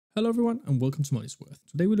Hello everyone and welcome to Money's Worth.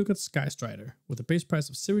 Today we look at Skystrider with a base price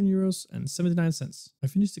of €7.79. I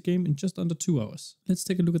finished the game in just under 2 hours. Let's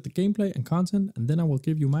take a look at the gameplay and content and then I will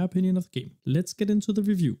give you my opinion of the game. Let's get into the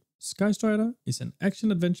review. Skystrider is an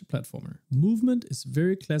action-adventure platformer. Movement is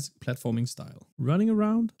very classic platforming style. Running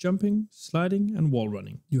around, jumping, sliding and wall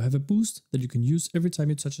running. You have a boost that you can use every time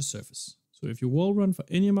you touch a surface. So if you wall run for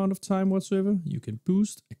any amount of time whatsoever, you can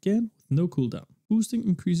boost again with no cooldown. Boosting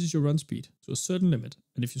increases your run speed to a certain limit,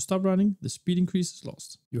 and if you stop running, the speed increase is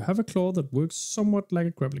lost. You have a claw that works somewhat like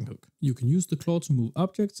a grappling hook. You can use the claw to move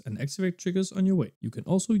objects and activate triggers on your way. You can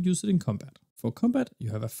also use it in combat. For combat,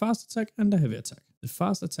 you have a fast attack and a heavy attack. The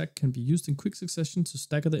fast attack can be used in quick succession to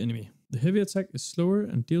stagger the enemy. The heavy attack is slower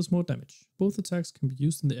and deals more damage. Both attacks can be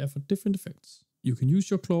used in the air for different effects. You can use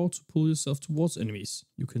your claw to pull yourself towards enemies.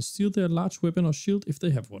 You can steal their large weapon or shield if they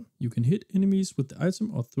have one. You can hit enemies with the item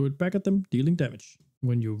or throw it back at them, dealing damage.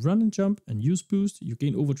 When you run and jump and use boost, you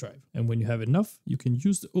gain overdrive. And when you have enough, you can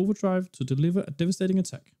use the overdrive to deliver a devastating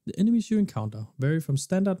attack. The enemies you encounter vary from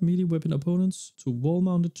standard melee weapon opponents to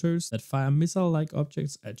wall-mounted turrets that fire missile-like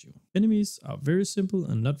objects at you. Enemies are very simple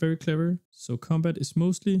and not very clever, so combat is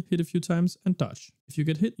mostly hit a few times and dodge. If you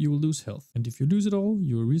get hit, you will lose health, and if you lose it all,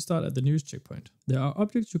 you will restart at the nearest checkpoint. There are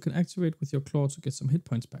objects you can activate with your claw to get some hit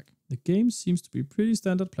points back. The game seems to be a pretty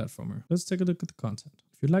standard platformer. Let's take a look at the content.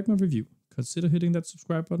 If you like my review, consider hitting that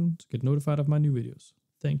subscribe button to get notified of my new videos.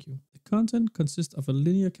 Thank you. The content consists of a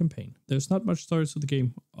linear campaign. There's not much story to the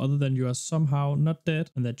game other than you are somehow not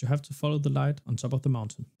dead and that you have to follow the light on top of the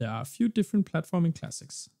mountain. There are a few different platforming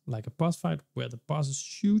classics, like a boss fight where the boss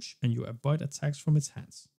is huge and you avoid attacks from its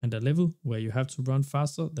hands, and a level where you have to run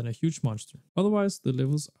faster than a huge monster. Otherwise, the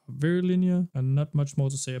levels are very linear and not much more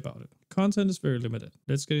to say about it. The content is very limited.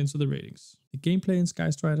 Let's get into the ratings. The gameplay in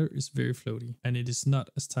Skystrider is very floaty, and it is not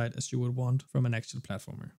as tight as you would want from an action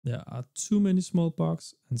platformer. There are too many small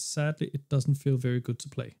bugs, and sadly it doesn't feel very good to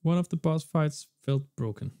play. One of the boss fights felt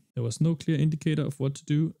broken. There was no clear indicator of what to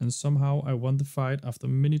do, and somehow I won the fight after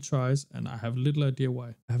many tries, and I have little idea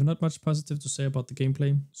why. I have not much positive to say about the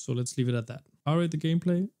gameplay, so let's leave it at that. I rate the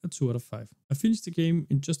gameplay a 2 out of 5. I finished the game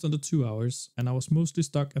in just under 2 hours, and I was mostly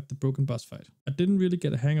stuck at the broken boss fight. I didn't really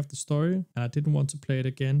get a hang of the story, and I didn't want to play it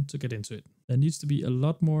again to get into it. There needs to be a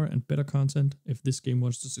lot more and better content if this game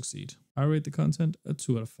wants to succeed. I rate the content a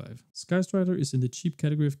 2 out of 5. Skystrider is in the cheap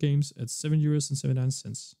category of games at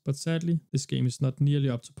 €7.79, but sadly, this game is not nearly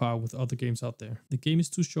up to par with other games out there. The game is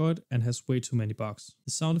too short and has way too many bugs.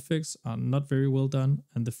 The sound effects are not very well done,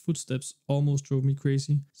 and the footsteps almost drove me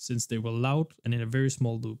crazy since they were loud and in a very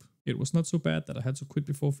small loop. It was not so bad that I had to quit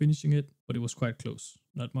before finishing it, but it was quite close.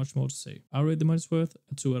 Not much more to say. I rate the money's worth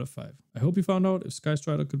a 2 out of 5. I hope you found out if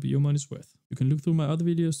Skystrider could be your money's worth. You can look through my other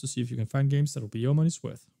videos to see if you can find games that will be your money's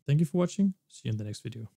worth. Thank you for watching. See you in the next video.